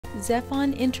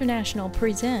Zephon International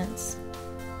presents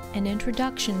an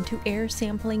introduction to air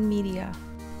sampling media.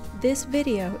 This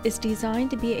video is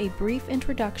designed to be a brief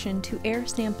introduction to air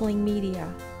sampling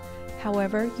media.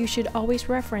 However, you should always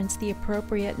reference the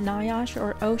appropriate NIOSH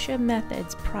or OSHA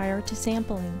methods prior to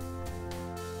sampling.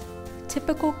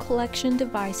 Typical collection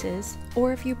devices,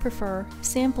 or if you prefer,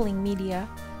 sampling media,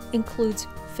 includes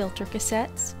filter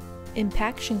cassettes,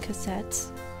 impaction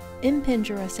cassettes,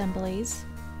 impinger assemblies,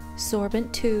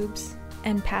 sorbent tubes,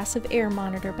 and passive air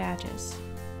monitor badges.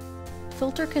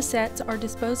 Filter cassettes are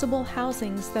disposable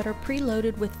housings that are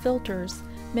preloaded with filters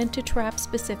meant to trap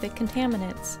specific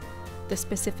contaminants. The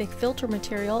specific filter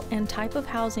material and type of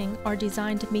housing are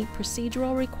designed to meet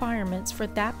procedural requirements for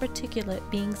that particulate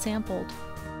being sampled.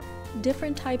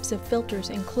 Different types of filters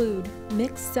include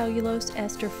mixed cellulose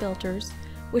ester filters,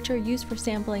 which are used for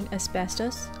sampling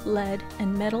asbestos, lead,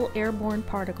 and metal airborne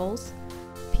particles,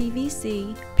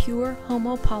 PVC, pure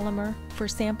homopolymer, for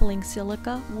sampling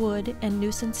silica, wood, and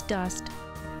nuisance dust,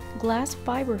 glass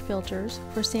fiber filters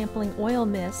for sampling oil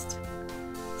mist,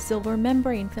 silver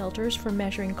membrane filters for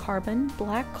measuring carbon,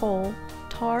 black coal,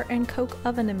 tar and coke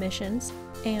oven emissions,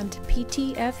 and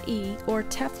PTFE or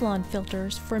Teflon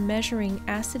filters for measuring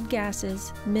acid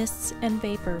gases, mists, and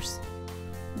vapors.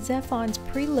 Zephon's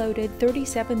preloaded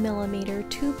 37mm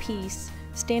two-piece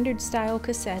standard style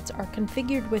cassettes are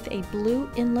configured with a blue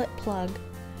inlet plug,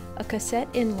 a cassette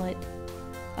inlet,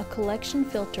 a collection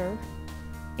filter,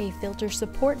 a filter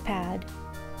support pad,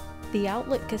 the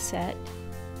outlet cassette,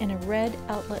 and a red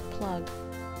outlet plug.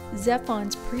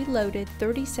 Zephon's preloaded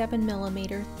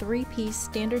 37mm three-piece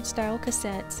standard style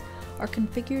cassettes are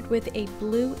configured with a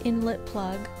blue inlet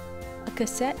plug, a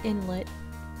cassette inlet,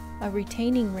 a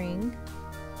retaining ring,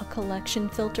 a collection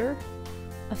filter,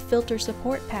 a filter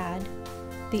support pad,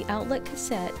 the outlet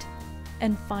cassette,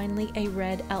 and finally a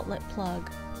red outlet plug.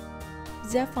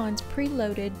 Zephon's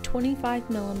preloaded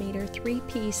 25mm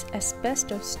three-piece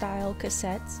asbestos style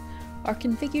cassettes are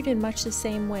configured in much the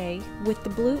same way with the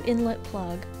blue inlet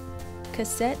plug,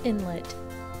 cassette inlet,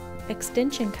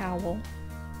 extension cowl,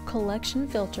 collection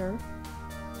filter,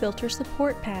 filter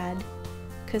support pad,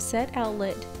 cassette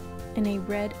outlet, and a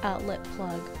red outlet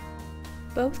plug.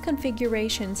 Both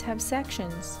configurations have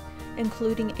sections,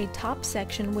 including a top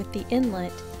section with the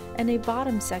inlet and a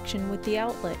bottom section with the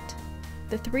outlet.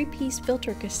 The three-piece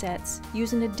filter cassettes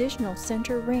use an additional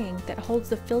center ring that holds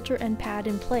the filter and pad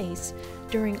in place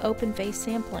during open-face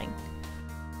sampling.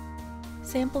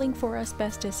 Sampling for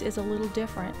asbestos is a little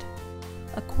different.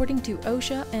 According to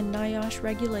OSHA and NIOSH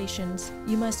regulations,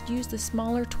 you must use the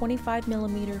smaller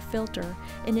 25mm filter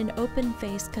in an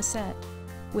open-face cassette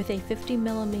with a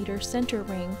 50mm center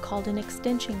ring called an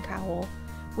extension cowl,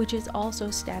 which is also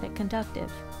static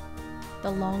conductive.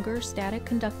 The longer static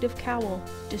conductive cowl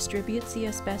distributes the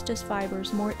asbestos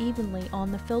fibers more evenly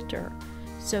on the filter,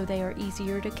 so they are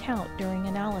easier to count during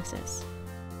analysis.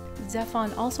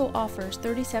 Zephon also offers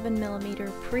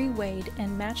 37mm pre-weighed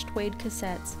and matched weighed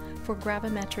cassettes for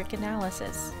gravimetric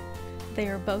analysis. They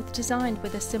are both designed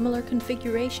with a similar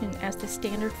configuration as the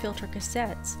standard filter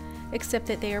cassettes, except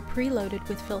that they are preloaded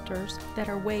with filters that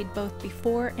are weighed both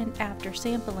before and after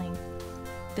sampling.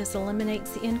 This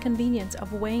eliminates the inconvenience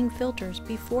of weighing filters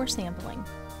before sampling.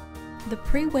 The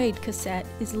pre-weighed cassette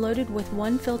is loaded with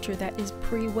one filter that is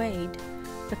pre-weighed.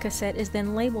 The cassette is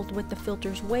then labeled with the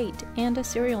filter's weight and a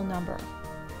serial number.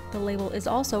 The label is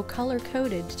also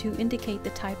color-coded to indicate the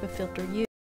type of filter used.